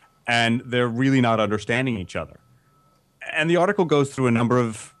 and they're really not understanding each other. And the article goes through a number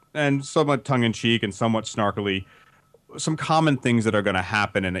of, and somewhat tongue-in-cheek and somewhat snarkily, some common things that are going to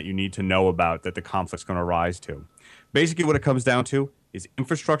happen and that you need to know about that the conflict's going to rise to. Basically, what it comes down to is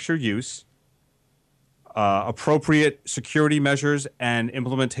infrastructure use, appropriate security measures and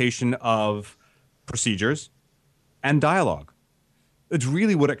implementation of procedures, and dialogue. It's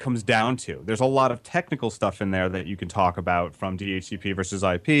really what it comes down to. There's a lot of technical stuff in there that you can talk about, from DHCP versus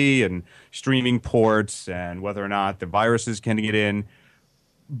IP and streaming ports and whether or not the viruses can get in.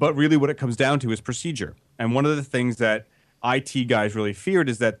 But really what it comes down to is procedure. And one of the things that IT guys really feared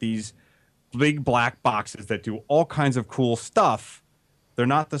is that these big black boxes that do all kinds of cool stuff, they're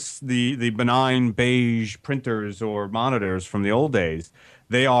not the benign beige printers or monitors from the old days.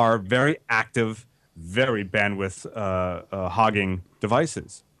 They are very active, very bandwidth hogging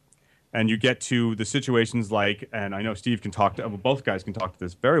devices. And you get to the situations like, and I know Steve can talk to, both guys can talk to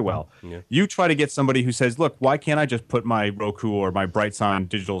this very well. Yeah. You try to get somebody who says, look, why can't I just put my Roku or my BrightSign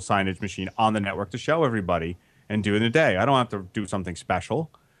digital signage machine on the network to show everybody and do it in a day? I don't have to do something special.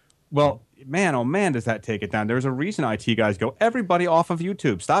 Well, man, oh man, does that take it down. There's a reason IT guys go, everybody off of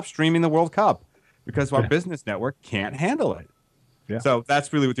YouTube. Stop streaming the World Cup, because our business network can't handle it. Yeah. So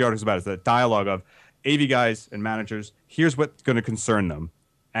that's really what the article's about, is the dialogue of AV guys and managers. Here's what's going to concern them.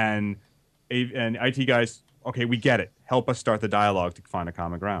 And IT guys, okay, we get it. Help us start the dialogue to find a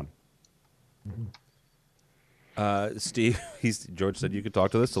common ground. Steve, George said you could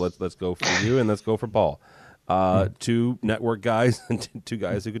talk to this, so let's go for you and let's go for Paul. 2 network guys and 2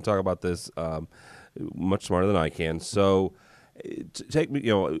 guys who can talk about this much smarter than I can. So, take me.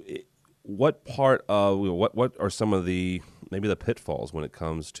 What part of what are some of the maybe the pitfalls when it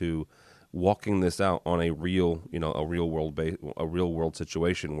comes to walking this out on a real real world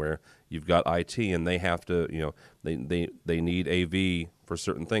situation where you've got IT and they have to, they need AV for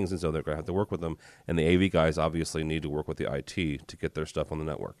certain things, and so they're going to have to work with them, and the AV guys obviously need to work with the IT to get their stuff on the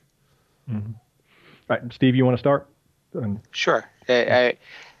network. Mm-hmm. All right, Steve, you want to start? Sure. I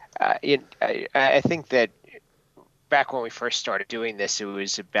think that back when we first started doing this, it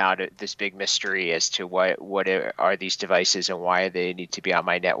was about this big mystery as to what are these devices and why they need to be on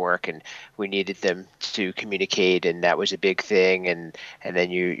my network, and we needed them to communicate, and that was a big thing. And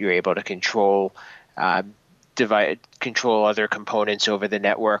then you're able to control other components over the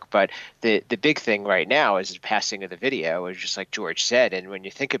network. But the big thing right now is the passing of the video, is just like George said. And when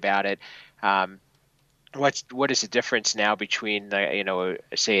you think about it, what is the difference now between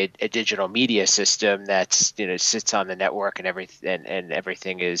say a digital media system that's sits on the network and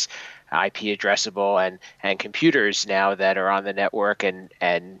everything is IP addressable, and computers now that are on the network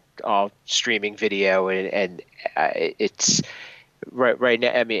and all streaming video, and it's right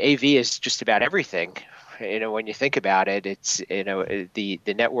now. I mean, AV is just about everything. When you think about it, it's the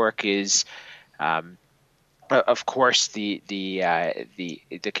network is. Of course, the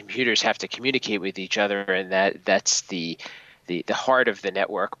computers have to communicate with each other, and that's the heart of the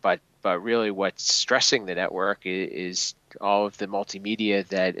network. But really, what's stressing the network is all of the multimedia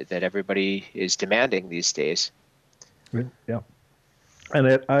that everybody is demanding these days. Yeah,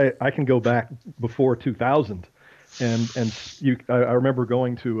 and I can go back before 2000, and I remember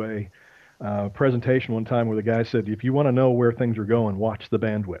going to a presentation one time where the guy said, if you want to know where things are going, watch the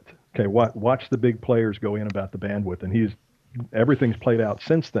bandwidth. Okay, watch the big players go in about the bandwidth, and everything's played out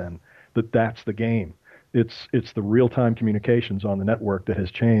since then that's the game. It's the real-time communications on the network that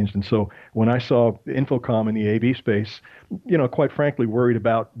has changed. And so when I saw Infocom in the AV space, quite frankly, worried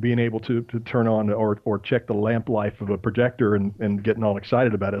about being able to turn on or check the lamp life of a projector and getting all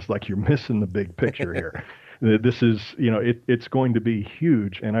excited about it. It's like you're missing the big picture here. This is, it's going to be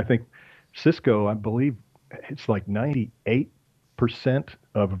huge. And I think Cisco, I believe it's like 98%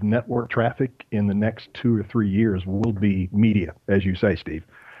 of network traffic in the next 2 or 3 years will be media, as you say, Steve.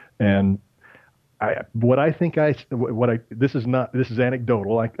 And this is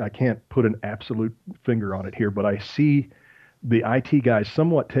anecdotal. I can't put an absolute finger on it here, but I see the IT guys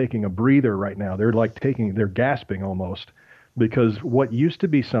somewhat taking a breather right now. They're gasping almost, because what used to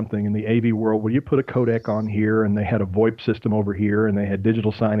be something in the AV world where you put a codec on here and they had a VoIP system over here and they had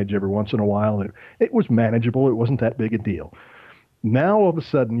digital signage every once in a while, and it was manageable. It wasn't that big a deal. Now all of a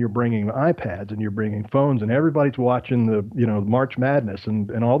sudden you're bringing iPads and you're bringing phones and everybody's watching the March Madness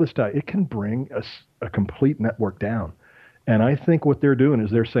and all this stuff. It can bring a complete network down. And I think what they're doing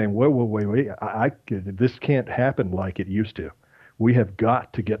is they're saying, wait, this can't happen like it used to. We have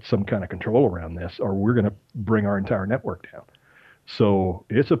got to get some kind of control around this, or we're going to bring our entire network down. So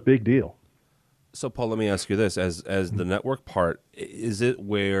it's a big deal. So Paul, let me ask you this: as the network part, is it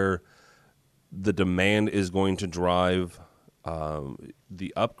where the demand is going to drive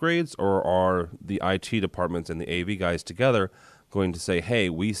the upgrades, or are the IT departments and the AV guys together going to say, hey,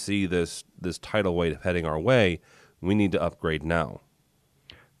 we see this tidal wave heading our way, we need to upgrade now?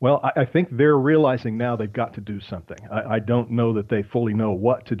 Well, I think they're realizing now they've got to do something. I don't know that they fully know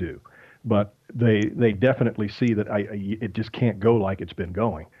what to do, but they definitely see that it just can't go like it's been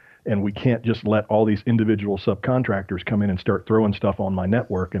going. And we can't just let all these individual subcontractors come in and start throwing stuff on my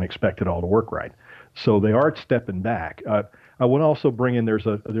network and expect it all to work right. So they are stepping back. I would also bring in, there's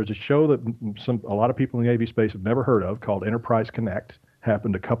a show that a lot of people in the AV space have never heard of called Enterprise Connect.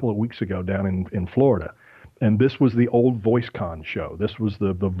 Happened a couple of weeks ago down in Florida. And this was the old VoiceCon show. This was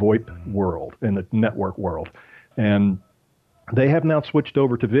the VoIP world and the network world. And they have now switched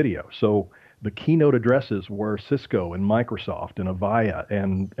over to video. So the keynote addresses were Cisco and Microsoft and Avaya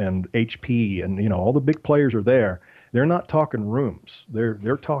and HP and all the big players are there. They're not talking rooms.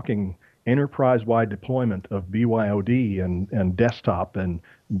 They're talking enterprise-wide deployment of BYOD and desktop and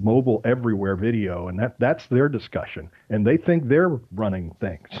mobile everywhere video, and that's their discussion. And they think they're running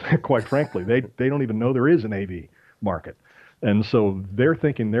things. Quite frankly, they don't even know there is an AV market. And so they're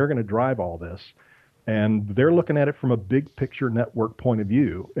thinking they're going to drive all this, and they're looking at it from a big picture network point of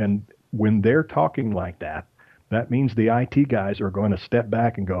view. And when they're talking like that, that means the IT guys are going to step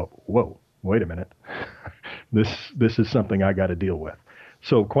back and go, whoa, wait a minute. This is something I got to deal with.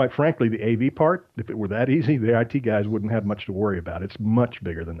 So quite frankly, the AV part, if it were that easy, the IT guys wouldn't have much to worry about. It's much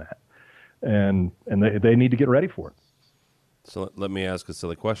bigger than that. And they need to get ready for it. So let me ask a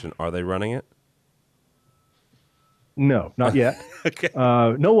silly question. Are they running it? No, not yet. Okay.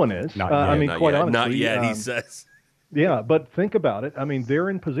 No one is. Not yet. I mean, quite honestly. Not yet, he says. Yeah, but think about it. I mean, they're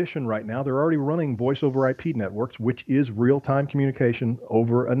in position right now. They're already running voice over IP networks, which is real-time communication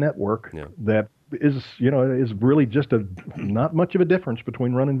over a network that is really just not much of a difference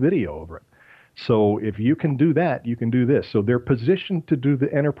between running video over it. So if you can do that, you can do this. So they're positioned to do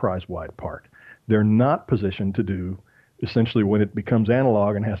the enterprise-wide part. They're not positioned to do essentially when it becomes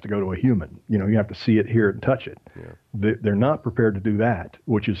analog and has to go to a human. You have to see it, hear it, and touch it. Yeah. They're not prepared to do that,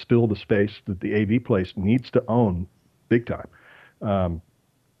 which is still the space that the AV place needs to own big time.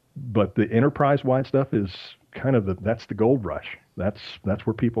 But the enterprise-wide stuff is kind of that's the gold rush. That's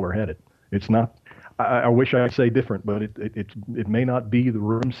where people are headed. It's not. I wish I could say different, but it may not be the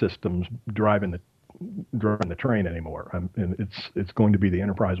room systems driving the train anymore. And it's going to be the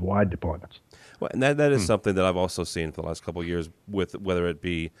enterprise-wide deployments. Well, and that is something that I've also seen for the last couple of years. With whether it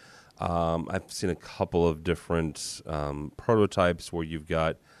be, I've seen a couple of different prototypes where you've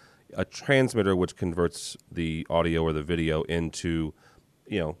got a transmitter which converts the audio or the video into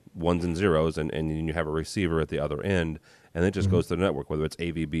ones and zeros, and you have a receiver at the other end, and it just goes to the network, whether it's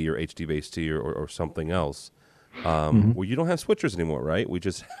AVB or HDBaseT or something else. Well, you don't have switchers anymore, right? We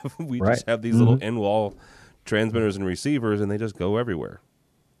just have these little in-wall transmitters and receivers, and they just go everywhere.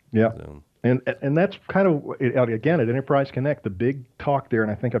 Yeah. So. And that's kind of, again, at Enterprise Connect, the big talk there,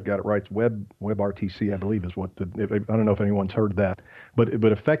 and I think I've got it right, it's WebRTC, I believe, is what I don't know if anyone's heard that, but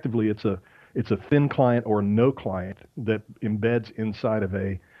effectively it's a thin client or no client that embeds inside of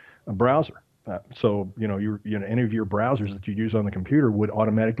a browser. So any of your browsers that you use on the computer would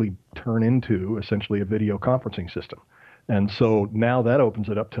automatically turn into essentially a video conferencing system. And so now that opens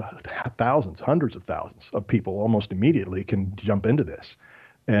it up to thousands, hundreds of thousands of people almost immediately can jump into this.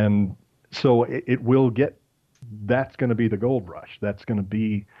 And so it will get, that's going to be the gold rush. That's going to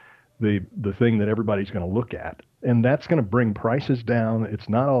be the thing that everybody's going to look at, and that's going to bring prices down. It's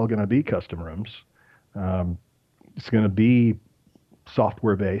not all going to be custom rooms. It's going to be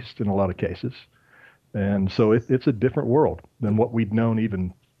software based in a lot of cases, and so it's a different world than what we'd known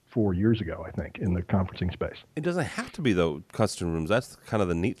even 4 years ago, I think, in the conferencing space. It doesn't have to be, though, custom rooms. That's kind of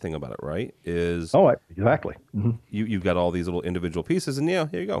the neat thing about it, right? Exactly. Mm-hmm. You've got all these little individual pieces, and here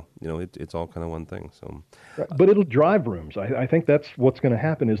you go. It's all kind of one thing. So, but it'll drive rooms. I think that's what's going to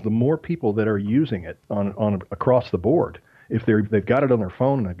happen is the more people that are using it on across the board, if they've got it on their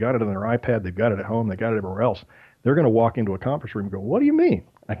phone, and they've got it on their iPad, they've got it at home, they've got it everywhere else, they're going to walk into a conference room and go, "What do you mean?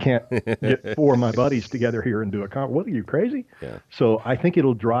 I can't get 4 of my buddies together here and do a conference? What are you, crazy?" Yeah. So I think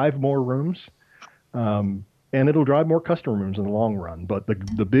it'll drive more rooms, and it'll drive more customer rooms in the long run. But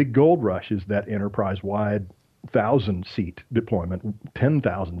the big gold rush is that enterprise-wide 1,000-seat deployment,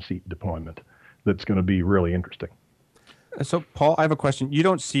 10,000-seat deployment that's going to be really interesting. So, Paul, I have a question. You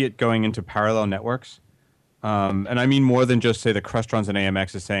don't see it going into parallel networks? And I mean more than just, say, the Crustrons and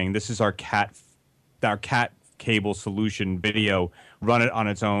AMX is saying, this is our cat cable solution video, run it on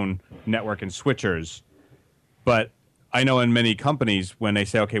its own network and switchers. But I know in many companies, when they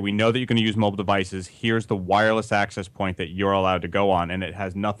say, okay, we know that you're going to use mobile devices, here's the wireless access point that you're allowed to go on, and it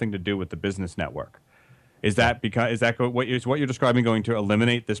has nothing to do with the business network. Is that what you're describing, going to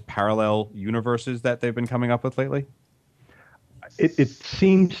eliminate this parallel universes that they've been coming up with lately? It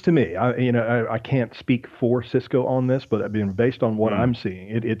seems to me, I can't speak for Cisco on this, but I mean, based on what I'm seeing,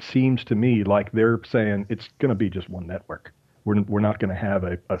 it seems to me like they're saying it's going to be just one network. We're not going to have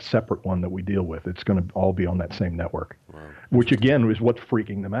a separate one that we deal with. It's going to all be on that same network, which again is what's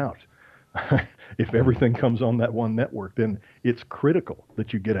freaking them out. If everything comes on that one network, then it's critical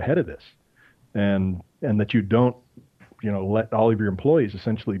that you get ahead of this, and that you don't, let all of your employees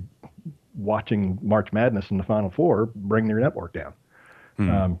essentially watching March Madness in the Final Four bring their network down.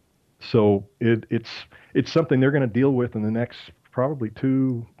 So it's something they're going to deal with in the next probably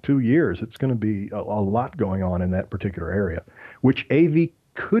two years. It's going to be a lot going on in that particular area, which AV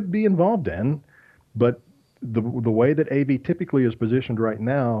could be involved in, but the way that AV typically is positioned right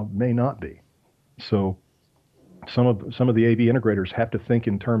now may not be. So some of the AV integrators have to think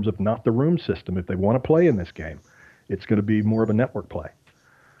in terms of not the room system. If they want to play in this game, it's going to be more of a network play,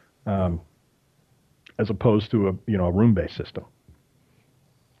 as opposed to a room-based system.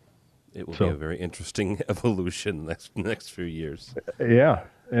 It will be a very interesting evolution next few years. Yeah,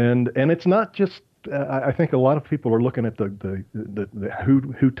 and it's not just. I think a lot of people are looking at the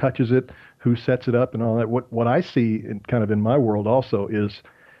who touches it, who sets it up, and all that. What I see in my world also is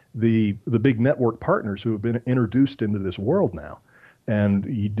the big network partners who have been introduced into this world now. And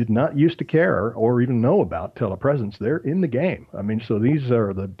you did not used to care or even know about telepresence. They're in the game. I mean, so these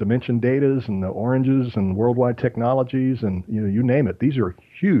are the Dimension Datas and the Oranges and Worldwide Technologies and you name it. These are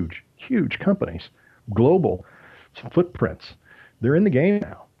huge, huge companies, global footprints. They're in the game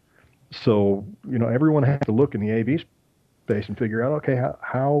now. So everyone has to look in the AV space and figure out, okay,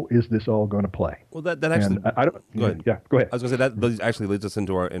 how is this all going to play? Well, that actually, I don't. Go ahead. Yeah, go ahead. I was going to say that actually leads us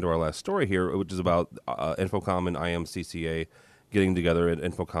into our last story here, which is about Infocom and IMCCA getting together at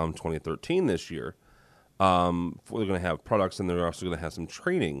Infocom 2013 this year. They're going to have products, and they're also going to have some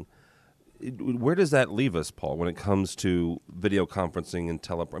training. Where does that leave us, Paul, when it comes to video conferencing and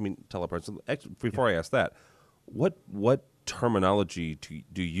telepresence? Before I ask that, what terminology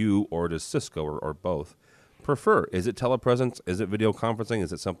do you or does Cisco or both prefer? Is it telepresence? Is it video conferencing?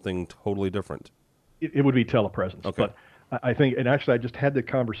 Is it something totally different? It would be telepresence. Okay. But I think, and actually I just had the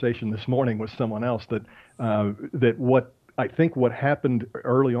conversation this morning with someone else that what happened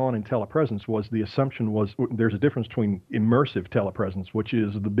early on in telepresence was the assumption was there's a difference between immersive telepresence, which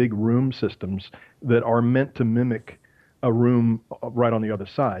is the big room systems that are meant to mimic a room right on the other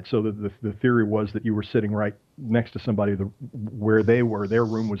side. So the theory was that you were sitting right next to somebody where they were. Their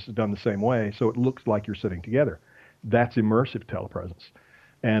room was done the same way, so it looks like you're sitting together. That's immersive telepresence,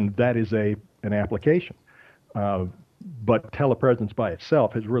 and that is an application. But telepresence by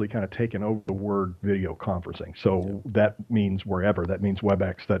itself has really kind of taken over the word video conferencing. So that means wherever. That means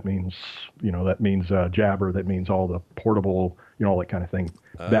WebEx. That means Jabber. That means all the portable, all that kind of thing.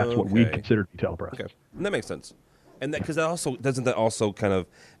 That's what we consider to be telepresence. Okay, and that makes sense. And because doesn't that also kind of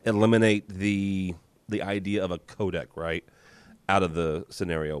eliminate the idea of a codec, right, out of the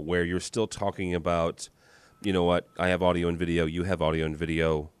scenario where you're still talking about, I have audio and video, you have audio and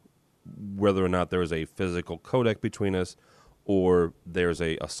video, whether or not there is a physical codec between us or there's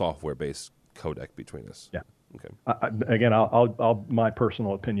a software-based codec between us. Yeah. Okay. Again, my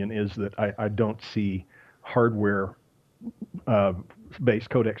personal opinion is that I don't see hardware based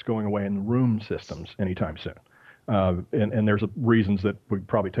codecs going away in room systems anytime soon. And there's reasons that would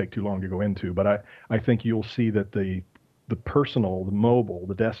probably take too long to go into. But I think you'll see that the personal, the mobile,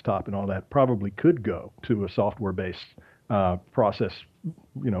 the desktop, and all that probably could go to a software-based process,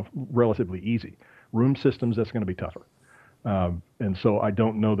 relatively easy. Room systems, that's going to be tougher. And so I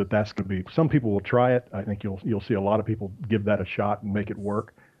don't know that that's going to be. Some people will try it. I think you'll see a lot of people give that a shot and make it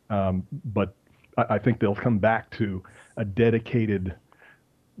work. But I think they'll come back to a dedicated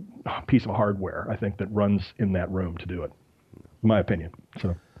piece of hardware, I think, that runs in that room to do it. My opinion.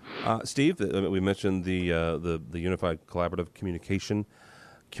 So, Steve, we mentioned the Unified Collaborative Communication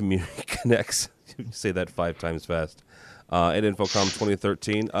Connects. You say that 5 times fast. At InfoComm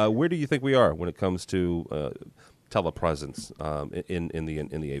 2013, where do you think we are when it comes to telepresence in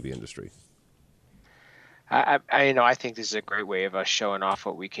the AV industry? I think this is a great way of us showing off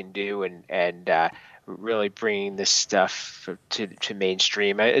what we can do and really bringing this stuff to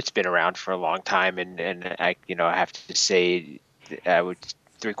mainstream. It's been around for a long time, and I have to say,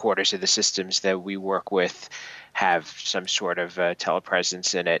 3/4 of the systems that we work with have some sort of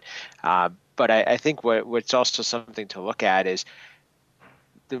telepresence in it. But I think what's also something to look at is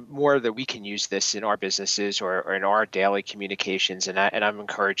the more that we can use this in our businesses or in our daily communications, and I'm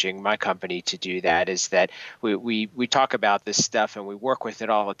encouraging my company to do that, is that we talk about this stuff and we work with it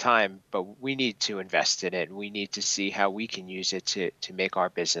all the time, but we need to invest in it. We need to see how we can use it to make our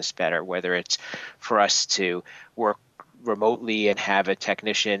business better, whether it's for us to work remotely and have a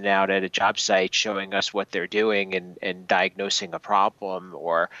technician out at a job site showing us what they're doing and diagnosing a problem,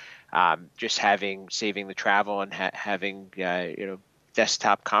 or just saving the travel and having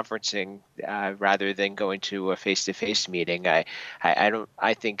desktop conferencing rather than going to a face-to-face meeting.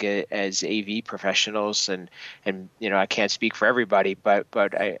 I think as AV professionals, and I can't speak for everybody, but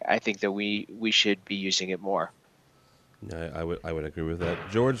I think that we should be using it more. I would agree with that.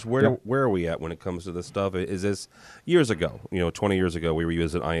 George, where are we at when it comes to this stuff? Is this years ago? 20 years ago, we were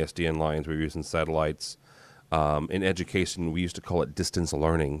using ISDN lines, we were using satellites. In education, we used to call it distance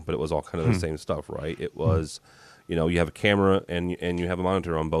learning, but it was all kind of the same stuff, right? It was, you have a camera and you have a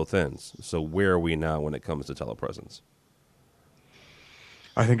monitor on both ends. So where are we now when it comes to telepresence?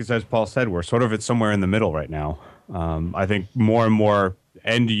 I think it's, as Paul said, we're sort of somewhere in the middle right now. I think more and more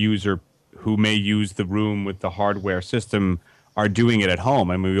end user who may use the room with the hardware system are doing it at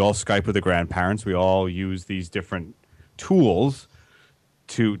home. I mean, we all Skype with the grandparents. We all use these different tools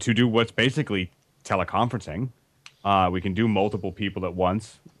to do what's basically teleconferencing. We can do multiple people at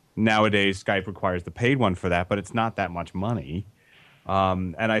once. Nowadays, Skype requires the paid one for that, but it's not that much money.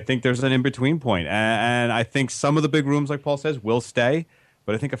 And I think there's an in-between point. And I think some of the big rooms, like Paul says, will stay.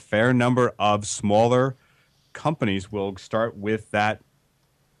 But I think a fair number of smaller companies will start with that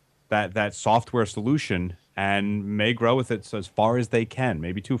software solution and may grow with it as far as they can,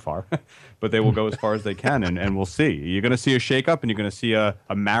 maybe too far, but they will go as far as they can, and we'll see. You're going to see a shakeup, and you're going to see a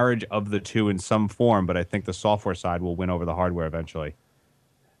marriage of the two in some form, but I think the software side will win over the hardware eventually.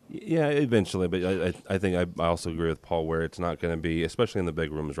 Yeah, eventually, but I think I also agree with Paul where it's not going to be, especially in the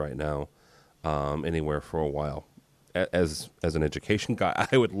big rooms right now, anywhere for a while. As an education guy,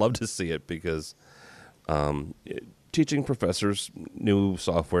 I would love to see it because teaching professors new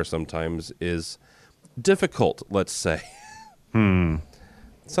software sometimes is difficult, let's say.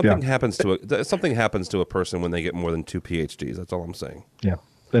 Something happens to a person when they get more than 2 PhDs. That's all I'm saying. Yeah.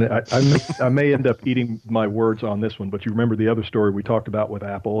 And I may end up eating my words on this one, but you remember the other story we talked about with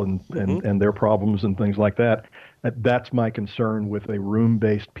Apple and their problems and things like that. That's my concern with a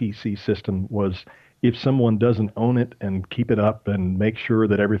room-based PC system was if someone doesn't own it and keep it up and make sure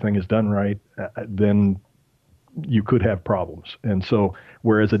that everything is done right, then you could have problems. And so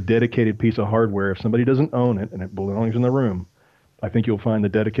whereas a dedicated piece of hardware, if somebody doesn't own it and it belongs in the room, I think you'll find the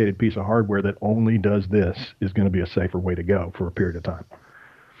dedicated piece of hardware that only does this is going to be a safer way to go for a period of time.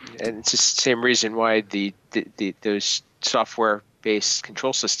 And it's the same reason why those software-based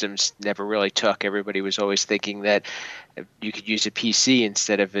control systems never really took. Everybody was always thinking that you could use a PC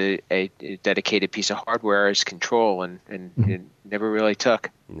instead of a dedicated piece of hardware as control, and it never really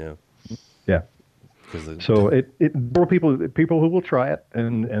took. No. Yeah. So more people who will try it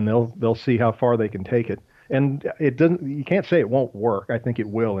and they'll see how far they can take it. And it doesn't. You can't say it won't work. I think it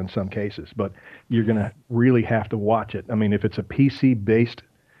will in some cases, but you're going to really have to watch it. I mean, if it's a PC-based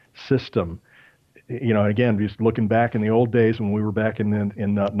system, again, just looking back in the old days when we were back in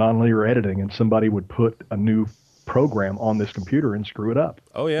nonlinear editing, and somebody would put a new program on this computer and screw it up.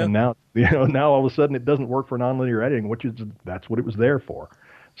 Oh yeah. And now all of a sudden it doesn't work for nonlinear editing, that's what it was there for.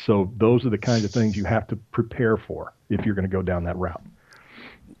 So those are the kinds of things you have to prepare for if you're going to go down that route.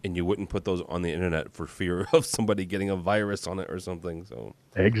 And you wouldn't put those on the internet for fear of somebody getting a virus on it or something. So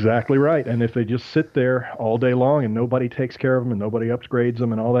exactly right. And if they just sit there all day long and nobody takes care of them and nobody upgrades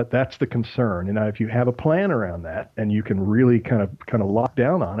them and all that, that's the concern. And if you have a plan around that and you can really kind of lock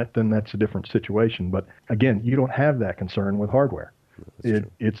down on it, then that's a different situation. But again, you don't have that concern with hardware.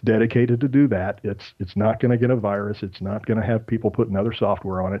 It's dedicated to do that. It's not going to get a virus. It's not going to have people putting other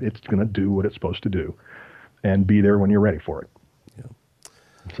software on it. It's going to do what it's supposed to do and be there when you're ready for it.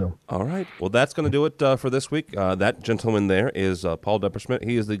 So, all right. Well, that's going to do it for this week. That gentleman there is Paul Depperschmidt.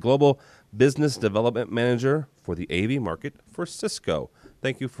 He is the Global Business Development Manager for the AV market for Cisco.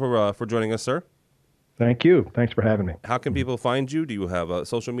 Thank you for joining us, sir. Thank you. Thanks for having me. How can people find you? Do you have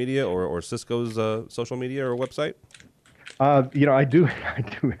social media or Cisco's social media or website? I do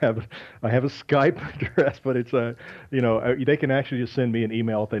have a Skype address, but it's they can actually just send me an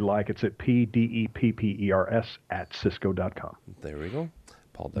email if they like. It's at pdeppers@cisco.com. There we go.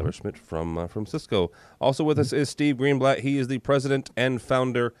 Paul Depperschmidt from Cisco. Also with us is Steve Greenblatt. He is the president and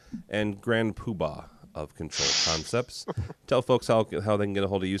founder and grand poobah of Control Concepts. Tell folks how they can get a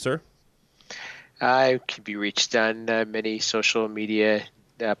hold of you, sir. I can be reached on many social media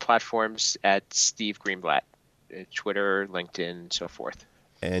platforms at Steve Greenblatt, Twitter, LinkedIn, and so forth.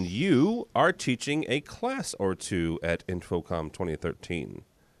 And you are teaching a class or two at InfoComm 2013.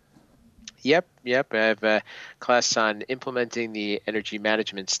 Yep. I have a class on implementing the energy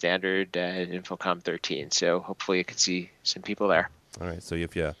management standard at InfoComm 13. So hopefully you can see some people there. All right. So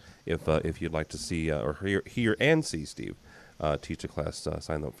if you'd like to see or hear and see Steve teach a class,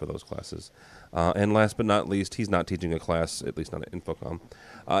 sign up for those classes. And last but not least, he's not teaching a class, at least not at InfoComm.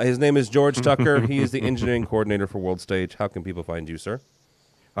 His name is George Tucker. He is the engineering coordinator for World Stage. How can people find you, sir?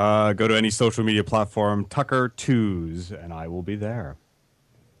 Go to any social media platform, Tucker2s, and I will be there.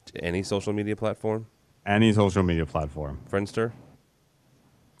 Any social media platform? Any social media platform. Friendster?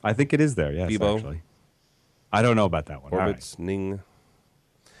 I think it is there, yes, Bebo? actually. I don't know about that one. Orbitz, Right. Ning?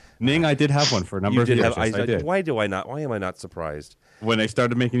 Ning, I did have one for a number of years. I did. Why am I not surprised? When they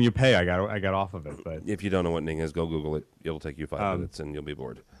started making you pay, I got off of it. But if you don't know what Ning is, go Google it. It'll take you 5 minutes, and you'll be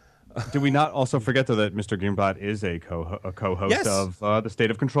bored. Did we not also forget, though, that Mr. Greenblatt is a co-host Yes. of The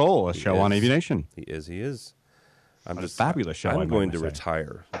State of Control, a show on AVNation. He is. A fabulous show. I'm going to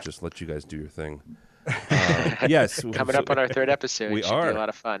retire. Just let you guys do your thing. Yes. Coming up on our third episode. We should are. be a lot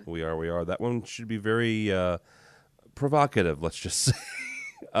of fun. We are. That one should be very provocative, let's just say.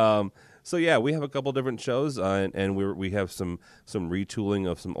 So yeah, we have a couple different shows, and we have some retooling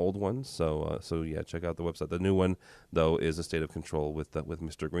of some old ones. So yeah, check out the website. The new one though is A State of Control with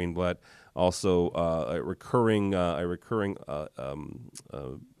Mr. Greenblatt. Also a recurring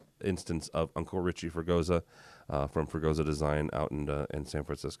instance of Uncle Richie Fregosa from Fregosa Design out in San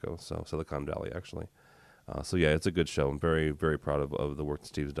Francisco, so Silicon Valley actually. So yeah, it's a good show. I'm very, very proud of the work that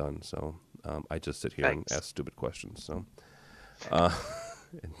Steve's done. So I just sit here and ask stupid questions. So.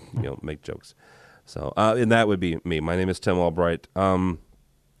 And, make jokes. So, and that would be me. My name is Tim Albright.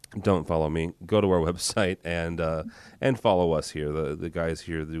 Don't follow me. Go to our website and follow us here. The guys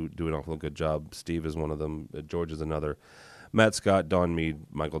here do an awful good job. Steve is one of them. George is another. Matt Scott, Don Mead,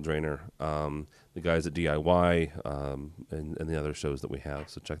 Michael Drainer, the guys at DIY, and the other shows that we have.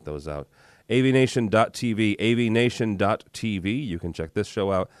 So check those out. AVNation.tv, AVNation.tv. You can check this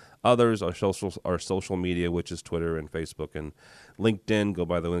show out. Others are social media, which is Twitter and Facebook and LinkedIn. Go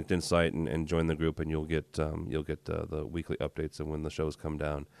by the LinkedIn site and join the group, and you'll get the weekly updates and when the shows come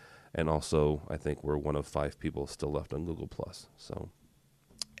down. And also, I think we're one of 5 people still left on Google+. So,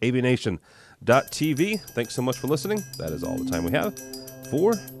 AVNation.tv. Thanks so much for listening. That is all the time we have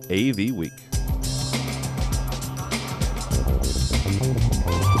for AV Week.